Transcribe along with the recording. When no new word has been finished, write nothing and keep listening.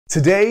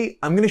Today,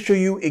 I'm going to show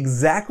you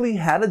exactly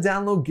how to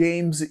download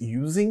games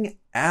using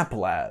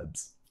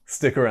applabs.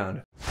 Stick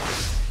around.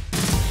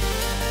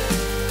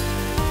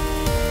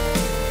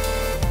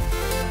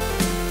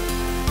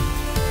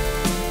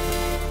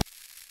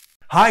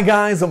 Hi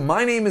guys,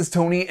 my name is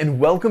Tony and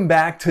welcome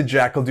back to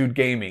Jackal Dude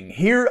Gaming.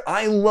 Here,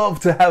 I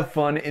love to have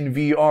fun in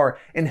VR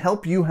and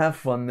help you have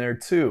fun there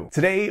too.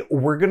 Today,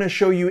 we're going to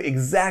show you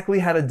exactly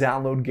how to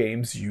download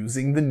games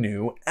using the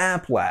new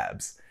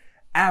applabs.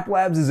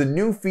 Applabs is a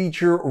new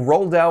feature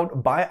rolled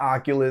out by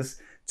Oculus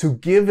to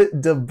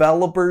give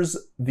developers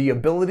the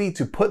ability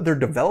to put their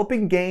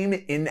developing game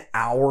in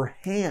our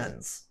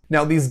hands.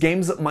 Now, these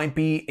games might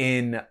be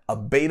in a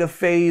beta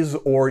phase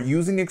or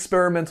using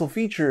experimental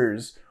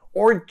features,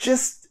 or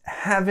just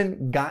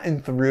haven't gotten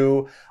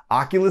through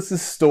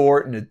Oculus's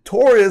store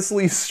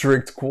notoriously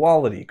strict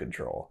quality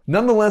control.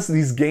 Nonetheless,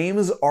 these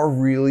games are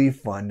really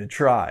fun to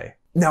try.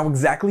 Now,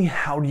 exactly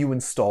how do you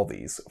install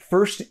these?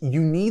 First, you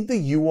need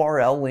the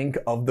URL link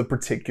of the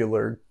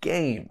particular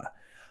game.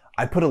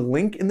 I put a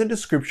link in the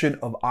description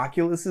of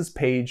Oculus's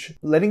page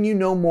letting you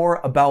know more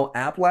about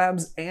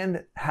applabs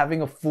and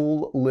having a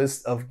full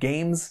list of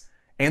games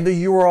and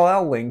the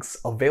URL links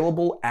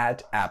available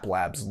at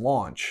applabs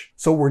launch.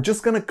 So we're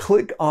just gonna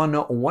click on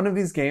one of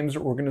these games.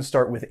 We're gonna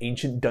start with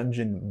Ancient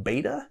Dungeon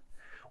Beta.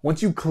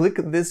 Once you click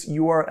this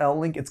URL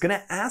link, it's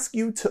gonna ask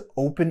you to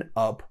open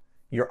up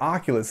your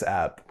Oculus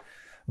app.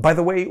 By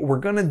the way, we're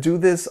gonna do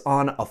this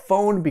on a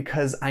phone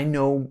because I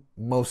know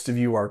most of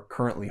you are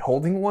currently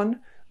holding one,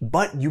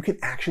 but you can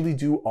actually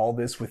do all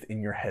this within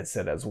your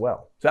headset as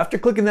well. So after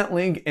clicking that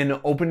link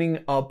and opening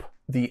up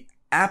the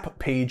app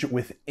page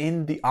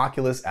within the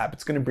Oculus app,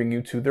 it's going to bring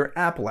you to their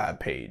applab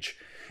page.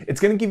 It's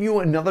going to give you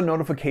another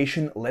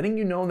notification letting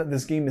you know that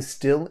this game is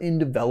still in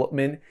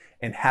development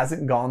and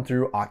hasn't gone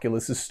through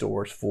Oculus's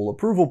store's full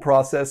approval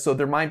process, so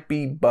there might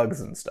be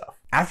bugs and stuff.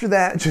 After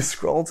that, just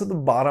scroll to the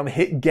bottom,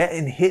 hit get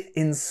and hit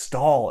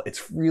install.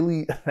 It's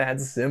really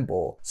that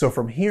simple. So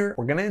from here,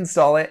 we're going to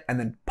install it and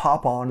then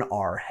pop on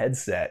our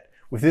headset.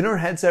 Within our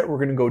headset, we're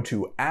going to go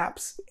to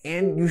apps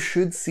and you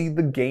should see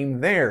the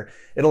game there.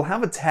 It'll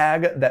have a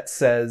tag that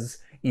says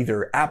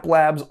either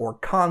applabs or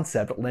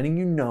concept, letting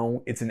you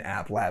know it's an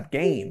applab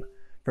game.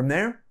 From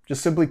there,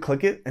 just simply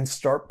click it and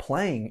start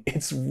playing.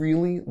 It's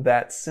really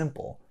that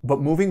simple. But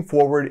moving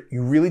forward,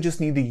 you really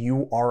just need the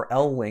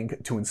URL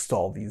link to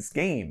install these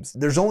games.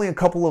 There's only a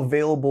couple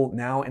available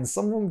now and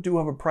some of them do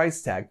have a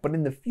price tag, but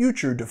in the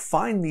future, to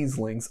find these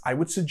links, I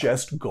would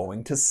suggest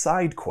going to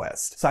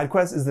sidequest.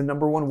 Sidequest is the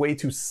 #1 way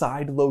to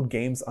sideload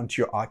games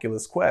onto your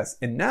Oculus Quest,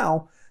 and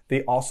now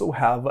they also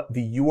have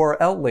the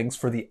URL links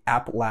for the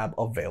applab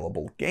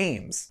available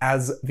games.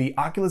 As the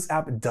Oculus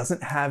app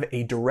doesn't have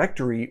a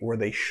directory where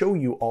they show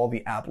you all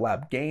the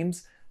applab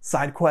games,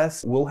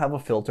 sidequest will have a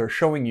filter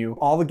showing you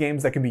all the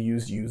games that can be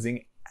used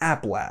using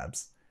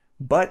applabs.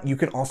 But you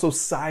can also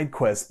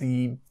sidequest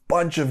the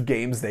bunch of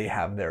games they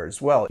have there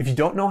as well. If you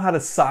don't know how to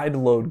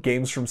sideload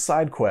games from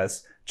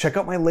sidequest, check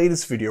out my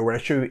latest video where I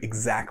show you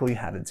exactly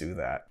how to do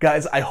that.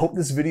 Guys, I hope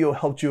this video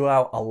helped you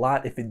out a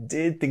lot. If it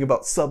did, think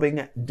about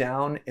subbing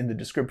down in the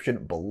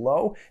description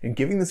below and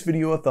giving this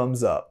video a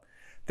thumbs up.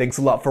 Thanks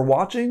a lot for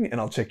watching,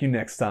 and I'll check you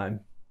next time.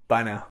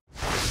 Bye now.